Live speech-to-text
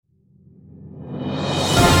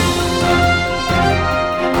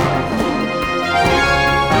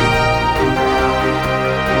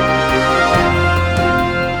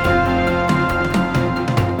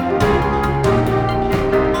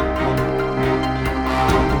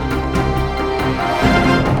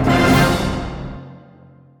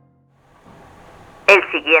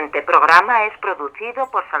siguiente programa es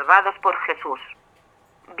producido por Salvados por Jesús.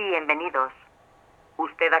 Bienvenidos.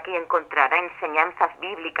 Usted aquí encontrará enseñanzas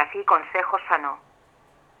bíblicas y consejos sanos.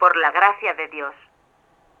 Por la gracia de Dios,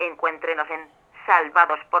 encuéntrenos en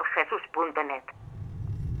salvadosporjesus.net.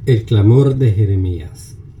 El clamor de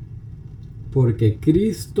Jeremías. Porque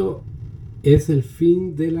Cristo es el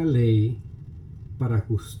fin de la ley para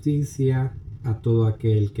justicia a todo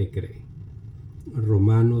aquel que cree.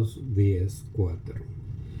 Romanos 10:4.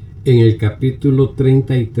 En el capítulo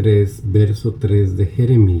 33, verso 3 de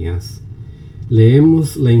Jeremías,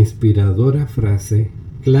 leemos la inspiradora frase: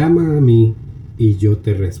 clama a mí y yo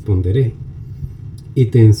te responderé, y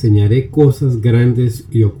te enseñaré cosas grandes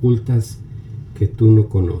y ocultas que tú no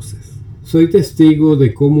conoces. Soy testigo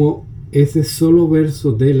de cómo ese solo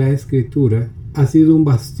verso de la Escritura ha sido un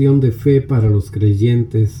bastión de fe para los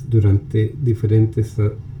creyentes durante diferentes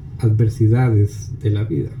adversidades de la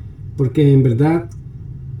vida. Porque en verdad,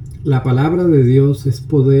 la palabra de Dios es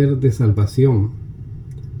poder de salvación,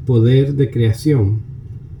 poder de creación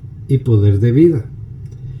y poder de vida.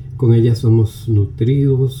 Con ella somos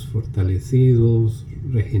nutridos, fortalecidos,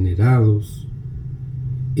 regenerados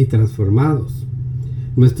y transformados.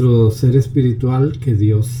 Nuestro ser espiritual que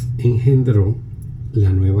Dios engendró,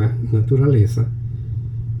 la nueva naturaleza,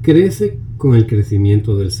 crece con el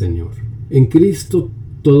crecimiento del Señor. En Cristo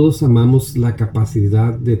todos amamos la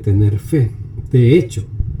capacidad de tener fe. De hecho,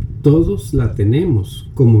 todos la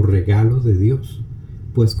tenemos como regalo de Dios,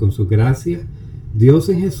 pues con su gracia, Dios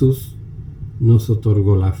en Jesús nos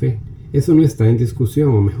otorgó la fe. Eso no está en discusión,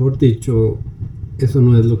 o mejor dicho, eso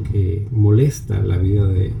no es lo que molesta la vida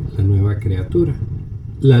de la nueva criatura.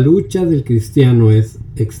 La lucha del cristiano es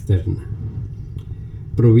externa.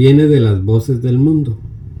 Proviene de las voces del mundo,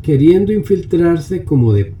 queriendo infiltrarse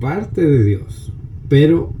como de parte de Dios,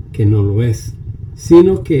 pero que no lo es,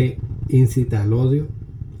 sino que incita al odio,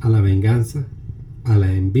 a la venganza, a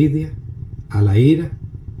la envidia, a la ira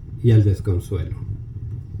y al desconsuelo.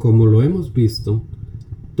 Como lo hemos visto,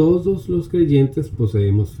 todos los creyentes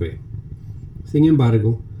poseemos fe. Sin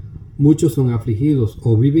embargo, muchos son afligidos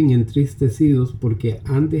o viven entristecidos porque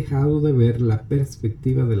han dejado de ver la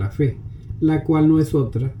perspectiva de la fe, la cual no es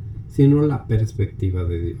otra sino la perspectiva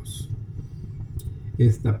de Dios.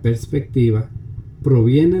 Esta perspectiva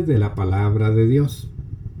proviene de la palabra de Dios.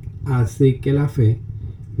 Así que la fe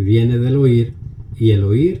viene del oír y el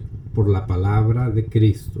oír por la palabra de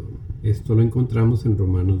Cristo. Esto lo encontramos en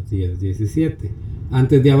Romanos 10:17.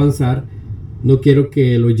 Antes de avanzar, no quiero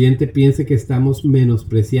que el oyente piense que estamos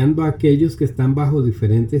menospreciando a aquellos que están bajo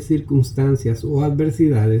diferentes circunstancias o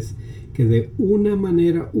adversidades que de una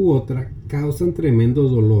manera u otra causan tremendo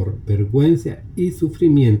dolor, vergüenza y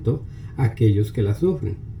sufrimiento a aquellos que la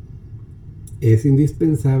sufren. Es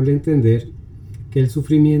indispensable entender que el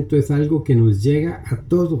sufrimiento es algo que nos llega a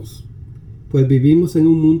todos, pues vivimos en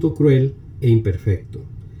un mundo cruel e imperfecto,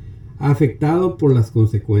 afectado por las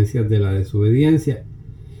consecuencias de la desobediencia,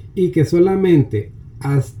 y que solamente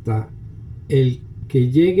hasta el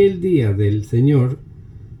que llegue el día del Señor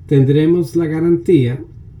tendremos la garantía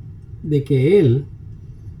de que Él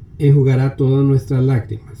enjugará todas nuestras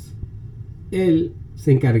lágrimas. Él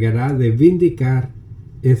se encargará de vindicar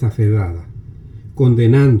esa fe dada,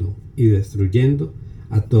 condenando y destruyendo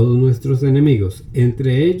a todos nuestros enemigos,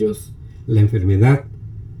 entre ellos la enfermedad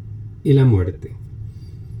y la muerte.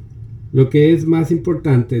 Lo que es más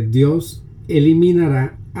importante, Dios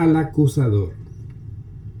eliminará al acusador.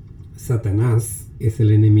 Satanás es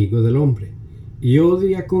el enemigo del hombre y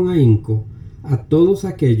odia con ahínco a todos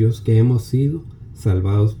aquellos que hemos sido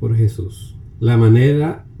salvados por Jesús. La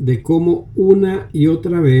manera de cómo una y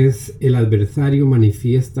otra vez el adversario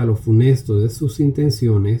manifiesta lo funesto de sus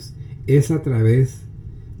intenciones es a través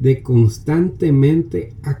de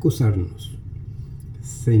constantemente acusarnos,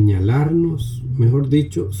 señalarnos, mejor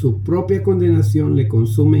dicho, su propia condenación le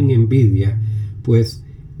consume en envidia, pues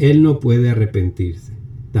él no puede arrepentirse,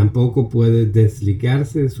 tampoco puede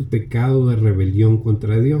desligarse de su pecado de rebelión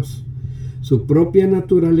contra Dios. Su propia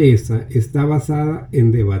naturaleza está basada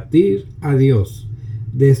en debatir a Dios,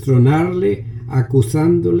 destronarle,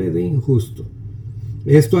 acusándole de injusto.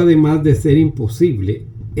 Esto, además de ser imposible,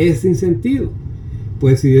 es sin sentido,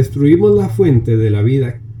 pues si destruimos la fuente de la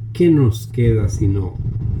vida, ¿qué nos queda sino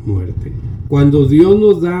muerte? Cuando Dios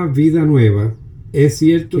nos da vida nueva, es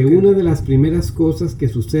cierto que una de las primeras cosas que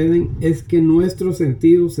suceden es que nuestros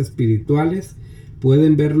sentidos espirituales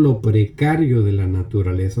pueden ver lo precario de la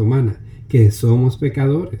naturaleza humana, que somos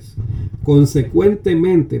pecadores.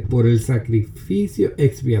 Consecuentemente, por el sacrificio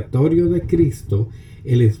expiatorio de Cristo,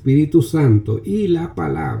 el Espíritu Santo y la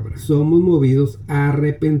palabra, somos movidos a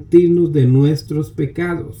arrepentirnos de nuestros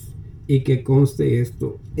pecados y que conste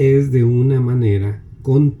esto es de una manera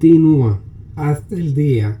continua hasta el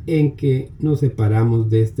día en que nos separamos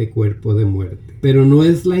de este cuerpo de muerte. Pero no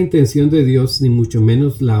es la intención de Dios, ni mucho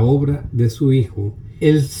menos la obra de su Hijo,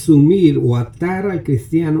 el sumir o atar al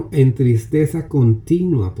cristiano en tristeza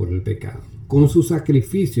continua por el pecado. Con su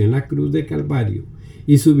sacrificio en la cruz de Calvario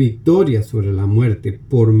y su victoria sobre la muerte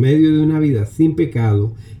por medio de una vida sin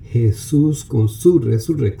pecado, Jesús con su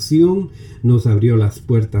resurrección nos abrió las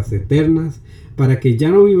puertas eternas para que ya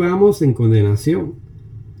no vivamos en condenación,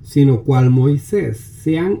 sino cual Moisés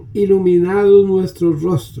sean iluminados nuestros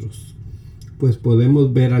rostros, pues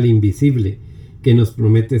podemos ver al invisible que nos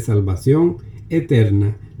promete salvación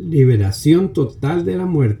eterna, liberación total de la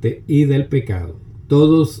muerte y del pecado.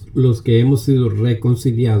 Todos los que hemos sido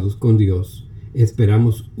reconciliados con Dios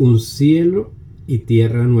esperamos un cielo y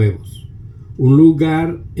tierra nuevos, un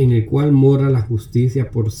lugar en el cual mora la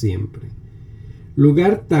justicia por siempre.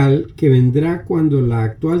 Lugar tal que vendrá cuando la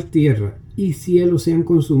actual tierra y cielo sean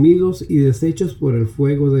consumidos y deshechos por el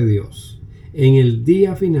fuego de Dios. En el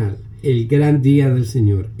día final, el gran día del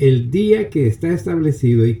Señor, el día que está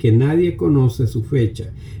establecido y que nadie conoce su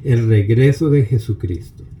fecha, el regreso de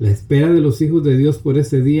Jesucristo. La espera de los hijos de Dios por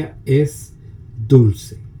ese día es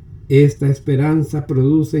dulce. Esta esperanza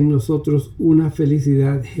produce en nosotros una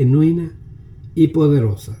felicidad genuina y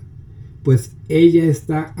poderosa, pues ella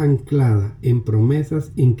está anclada en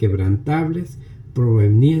promesas inquebrantables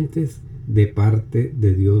provenientes de parte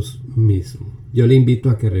de Dios mismo. Yo le invito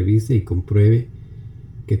a que revise y compruebe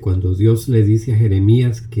que cuando Dios le dice a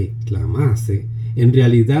Jeremías que clamase, en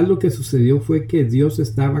realidad lo que sucedió fue que Dios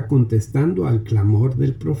estaba contestando al clamor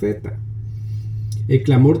del profeta. El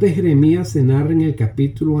clamor de Jeremías se narra en el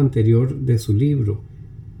capítulo anterior de su libro,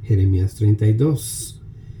 Jeremías 32,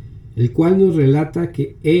 el cual nos relata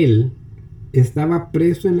que él estaba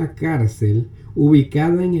preso en la cárcel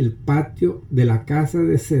ubicada en el patio de la casa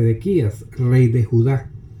de Sedequías, rey de Judá.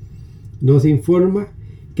 Nos informa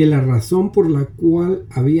que la razón por la cual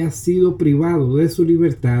había sido privado de su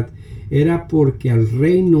libertad era porque al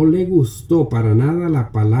rey no le gustó para nada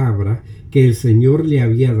la palabra que el Señor le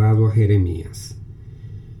había dado a Jeremías,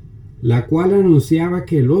 la cual anunciaba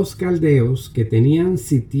que los caldeos que tenían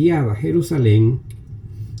sitiada Jerusalén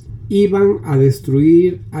iban a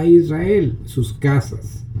destruir a Israel, sus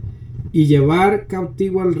casas, y llevar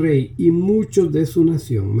cautivo al rey y muchos de su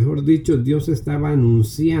nación. Mejor dicho, Dios estaba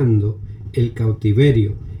anunciando el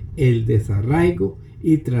cautiverio, el desarraigo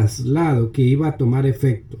y traslado que iba a tomar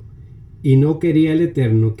efecto, y no quería el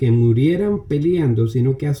Eterno que murieran peleando,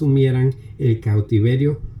 sino que asumieran el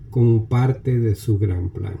cautiverio como parte de su gran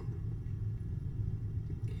plan.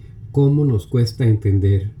 ¿Cómo nos cuesta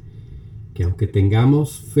entender que aunque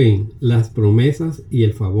tengamos fe, las promesas y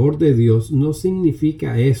el favor de Dios no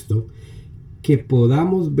significa esto que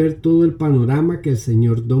podamos ver todo el panorama que el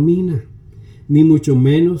Señor domina, ni mucho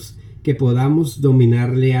menos que podamos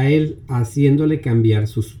dominarle a Él, haciéndole cambiar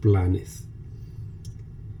sus planes?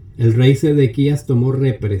 El rey Sedequías tomó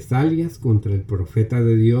represalias contra el profeta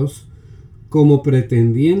de Dios, como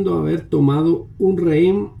pretendiendo haber tomado un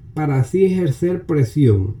rehén para así ejercer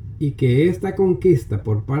presión y que esta conquista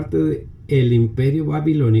por parte del imperio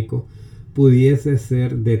babilónico pudiese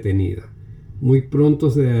ser detenida. Muy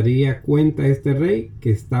pronto se daría cuenta este rey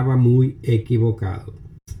que estaba muy equivocado.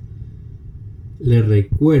 Le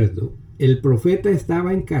recuerdo, el profeta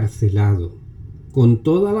estaba encarcelado con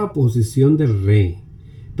toda la oposición del rey,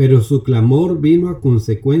 pero su clamor vino a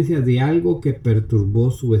consecuencia de algo que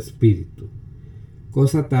perturbó su espíritu,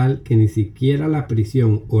 cosa tal que ni siquiera la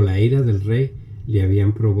prisión o la ira del rey le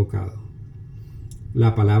habían provocado.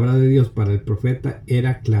 La palabra de Dios para el profeta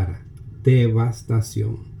era clara: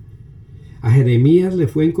 devastación. A Jeremías le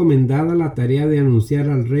fue encomendada la tarea de anunciar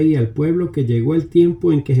al rey y al pueblo que llegó el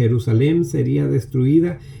tiempo en que Jerusalén sería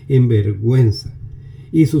destruida en vergüenza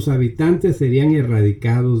y sus habitantes serían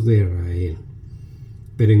erradicados de Israel.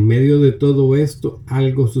 Pero en medio de todo esto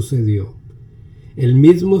algo sucedió. El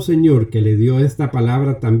mismo Señor que le dio esta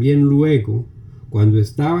palabra también luego, cuando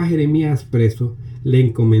estaba Jeremías preso, le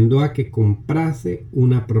encomendó a que comprase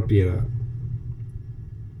una propiedad.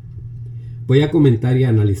 Voy a comentar y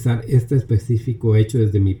analizar este específico hecho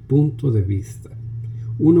desde mi punto de vista,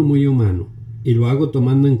 uno muy humano, y lo hago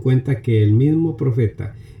tomando en cuenta que el mismo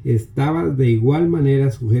profeta estaba de igual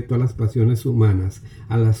manera sujeto a las pasiones humanas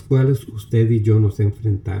a las cuales usted y yo nos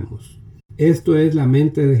enfrentamos. Esto es la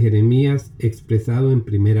mente de Jeremías expresado en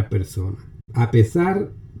primera persona. A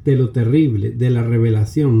pesar de lo terrible de la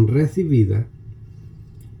revelación recibida,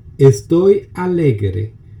 estoy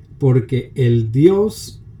alegre porque el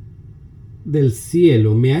Dios del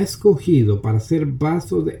cielo me ha escogido para ser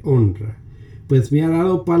vaso de honra, pues me ha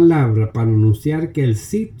dado palabra para anunciar que el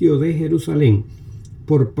sitio de Jerusalén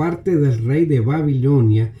por parte del rey de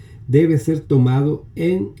Babilonia debe ser tomado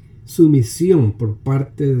en sumisión por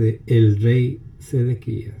parte del rey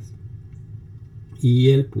Sedequías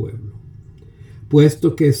y el pueblo,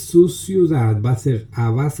 puesto que su ciudad va a ser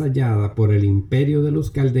avasallada por el imperio de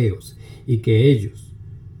los caldeos y que ellos,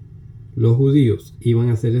 los judíos,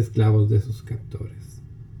 iban a ser esclavos de sus captores.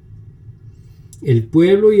 El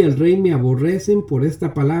pueblo y el rey me aborrecen por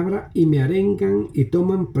esta palabra y me arengan y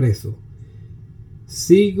toman preso.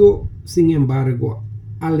 Sigo, sin embargo,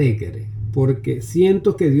 alegre, porque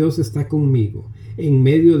siento que Dios está conmigo. En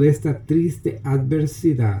medio de esta triste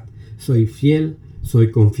adversidad, soy fiel, soy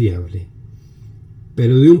confiable.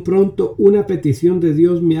 Pero de un pronto una petición de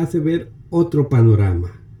Dios me hace ver otro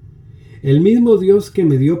panorama. El mismo Dios que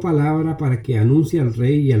me dio palabra para que anuncie al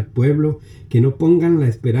rey y al pueblo que no pongan la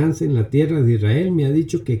esperanza en la tierra de Israel, me ha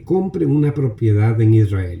dicho que compre una propiedad en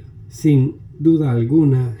Israel. Sin duda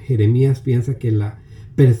alguna, Jeremías piensa que la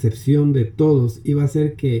percepción de todos iba a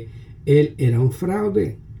ser que él era un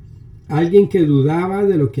fraude, alguien que dudaba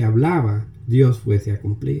de lo que hablaba, Dios fuese a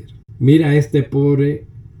cumplir. Mira a este pobre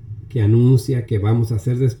que anuncia que vamos a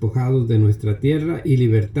ser despojados de nuestra tierra y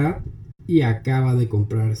libertad, y acaba de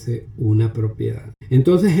comprarse una propiedad.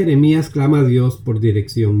 Entonces Jeremías clama a Dios por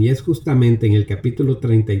dirección, y es justamente en el capítulo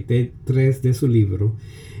 33 de su libro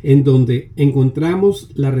en donde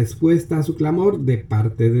encontramos la respuesta a su clamor de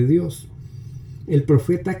parte de Dios. El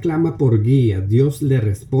profeta clama por guía, Dios le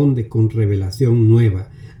responde con revelación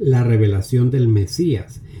nueva, la revelación del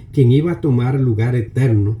Mesías, quien iba a tomar lugar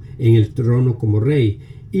eterno en el trono como rey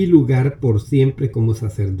y lugar por siempre como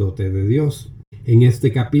sacerdote de Dios. En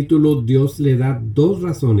este capítulo Dios le da dos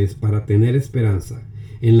razones para tener esperanza.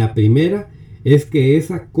 En la primera es que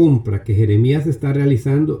esa compra que Jeremías está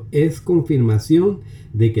realizando es confirmación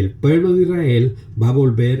de que el pueblo de Israel va a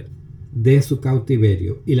volver de su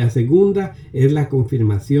cautiverio. Y la segunda es la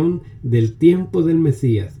confirmación del tiempo del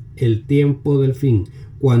Mesías, el tiempo del fin,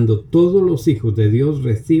 cuando todos los hijos de Dios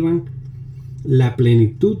reciban la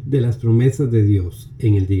plenitud de las promesas de Dios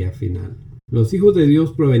en el día final. Los hijos de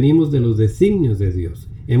Dios provenimos de los designios de Dios.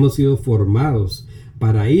 Hemos sido formados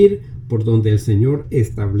para ir por donde el Señor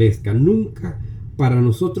establezca, nunca para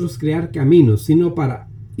nosotros crear caminos, sino para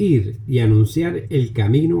ir y anunciar el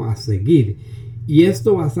camino a seguir. Y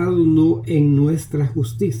esto basado no en nuestra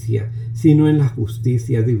justicia, sino en la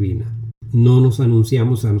justicia divina. No nos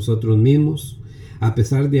anunciamos a nosotros mismos, a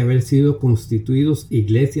pesar de haber sido constituidos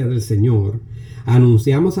iglesia del Señor,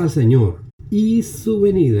 anunciamos al Señor y su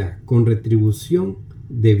venida con retribución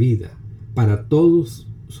de vida para todos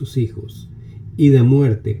sus hijos y de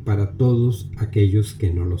muerte para todos aquellos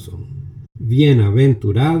que no lo son.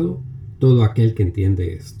 Bienaventurado todo aquel que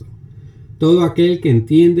entiende esto. Todo aquel que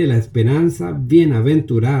entiende la esperanza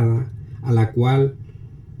bienaventurada a la cual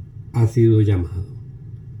ha sido llamado.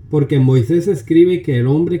 Porque Moisés escribe que el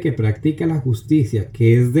hombre que practica la justicia,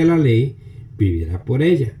 que es de la ley, vivirá por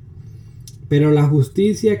ella. Pero la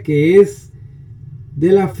justicia que es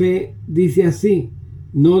de la fe dice así: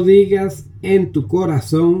 no digas en tu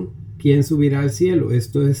corazón quién subirá al cielo,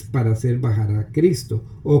 esto es para hacer bajar a Cristo,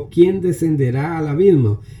 o quién descenderá al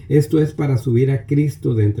abismo, esto es para subir a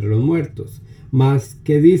Cristo de entre los muertos, mas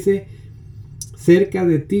que dice: cerca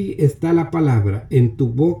de ti está la palabra, en tu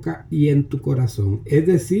boca y en tu corazón, es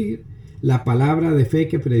decir, la palabra de fe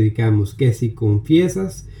que predicamos, que si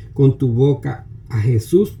confiesas con tu boca a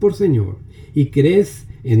Jesús por Señor y crees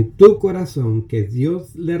en tu corazón que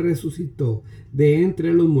Dios le resucitó de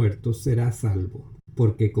entre los muertos, serás salvo.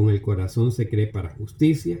 Porque con el corazón se cree para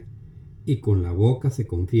justicia y con la boca se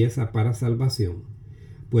confiesa para salvación.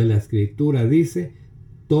 Pues la Escritura dice: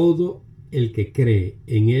 todo el que cree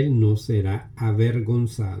en él no será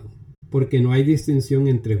avergonzado. Porque no hay distinción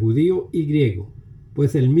entre judío y griego,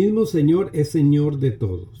 pues el mismo Señor es Señor de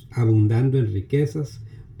todos, abundando en riquezas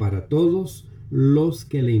para todos los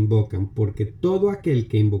que le invocan, porque todo aquel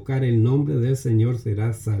que invocar el nombre del Señor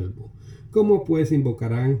será salvo. ¿Cómo pues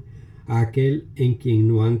invocarán a aquel en quien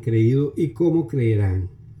no han creído? ¿Y cómo creerán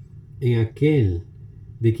en aquel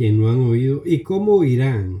de quien no han oído? ¿Y cómo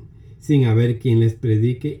oirán sin haber quien les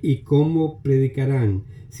predique? ¿Y cómo predicarán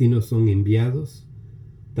si no son enviados?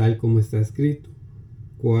 Tal como está escrito: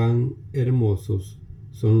 cuán hermosos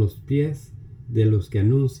son los pies de los que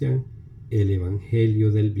anuncian el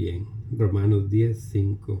evangelio del bien. Romanos 10,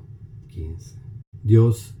 5, 15.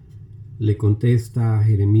 Dios le contesta a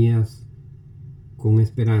Jeremías con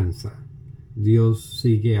esperanza. Dios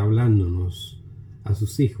sigue hablándonos a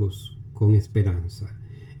sus hijos con esperanza,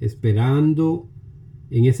 esperando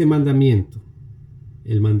en ese mandamiento,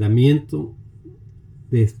 el mandamiento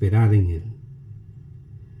de esperar en Él.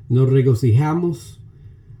 Nos regocijamos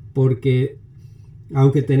porque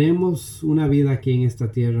aunque tenemos una vida aquí en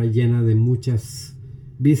esta tierra llena de muchas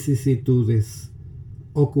vicisitudes,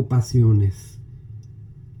 ocupaciones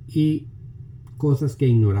y cosas que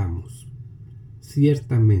ignoramos,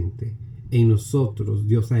 ciertamente en nosotros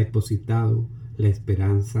Dios ha depositado la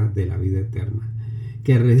esperanza de la vida eterna,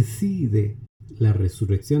 que reside la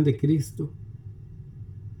resurrección de Cristo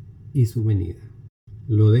y su venida.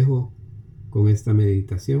 Lo dejo con esta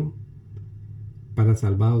meditación para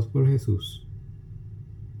Salvados por Jesús.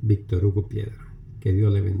 Víctor Hugo Piedra. Que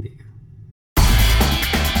Dios le bendiga.